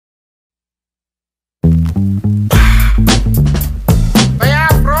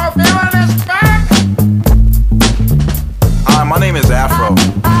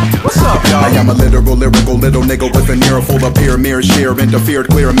interfered,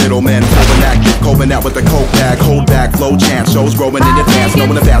 clear middlemen. Flowing active, coping out with the coke bag. Hold back, flow chance, shows growing in advance.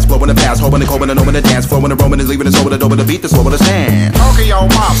 Knowing the fast, blowing the past, hoping and coping and knowing the dance. Flowing and roaming is leaving us over the dope of the beat, the slow of the stand. Tokyo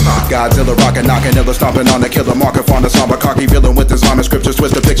Monster. Godzilla rockin', knockin', illa stomping on the killer. Marker on the somber, cocky villain with Islamic scriptures.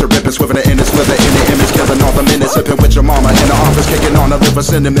 Twist the picture, ripping, swiveling in the slither. In the image, killing all the minutes. Sipping with your mama in the office, kicking on the liver.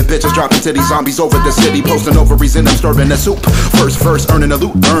 Cinnamon bitches, dropping titty zombies over the city. Posting ovaries in them, stirring the soup. First, earning the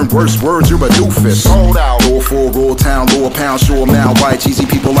loot. Earn worse words, you're a doofus. Sold out. Roll full, roll town, lower pound, sure mouth. White, cheesy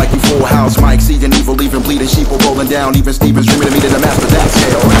people like you, full house. Mike, seeing evil, even bleeding sheep rolling down. Even Stevens dreaming of me to the master, that's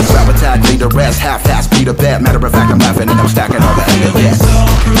hell. Rap attack, lead the rest, half-ass, beat a bet. Matter of fact, I'm laughing and I'm stacking all the evidence.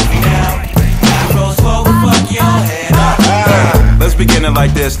 Let's begin it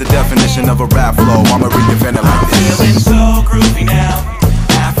like this, the definition of a rap flow. I'ma reinvent it like this. Feeling so groovy now.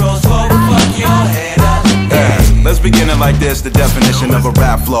 Afros forward, fuck your head up. Let's begin it like this, the definition of a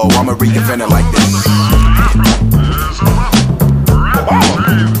rap flow. I'ma reinvent it like this.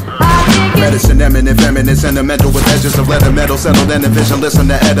 Medicine, eminent, feminine, sentimental with edges of leather metal, settled and vision. Listen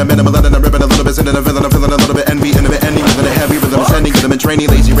to Ed, a minimal, letting them ripping a little bit, sending a villain, I'm feeling a little bit envy, intimate, ending with a heavy rhythm, sending rhythm and training,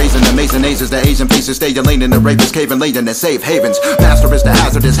 lazy, raising the mason aces, the Asian faces, stay your lane in the rapist, cave and laden and safe havens. Master is the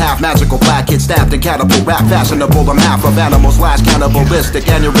hazardous, half magical, black kid stabbed and catapult, rap fashionable. I'm half of animal slash cannibalistic,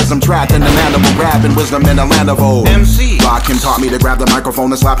 aneurysm trapped in the animal grab and wisdom in a land of old. MC Rakim taught me to grab the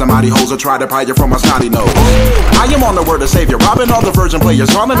microphone and slap the mighty hoes or try to pry you from a snotty nose. I am on the word of savior, robbing all the virgin players,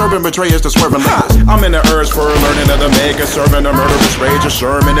 calling urban betrayers to swerving lies. I'm in the urge for learning of the maker, serving a murderous rage, a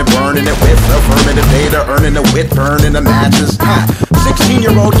Sherman and burning it with affirmative data, earning the wit, burning the matches.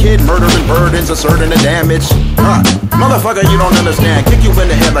 16-year-old kid murdering burdens, asserting the damage. Motherfucker, you don't understand. Kick you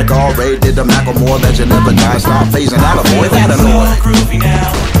in the head like all Ray did the Macklemore. Legend never die, stop phasing out of boy. That annoying. groovy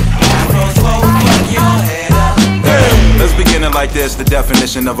now. Afros forward, fuck your head up. Let's begin it like this, the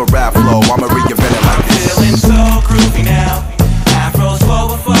definition of a rap flow. I'ma reinvent it like this. Feeling so groovy now. Afros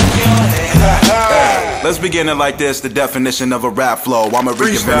forward, fuck your head up. Let's begin it like this, the definition of a rap flow. I'ma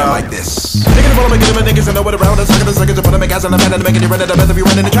reinvent it like this. Niggas follow me, get them niggas and know what around us. Sucking the suckers and put them in gas and the man and making you run it the best if you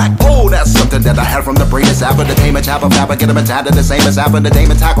running the track. Oh, that's something that I had from the brainest app of the tame and chap of get them and tatted the same as half of the dame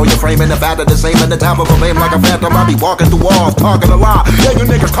and tackle your frame and the fat of the same in the top of a flame like a phantom. I be walking through walls, talking a lot. Yeah, you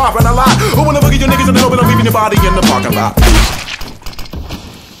niggas coughing a lot. Who wanna look at you niggas in the open? I'm leaving your body in the parking lot.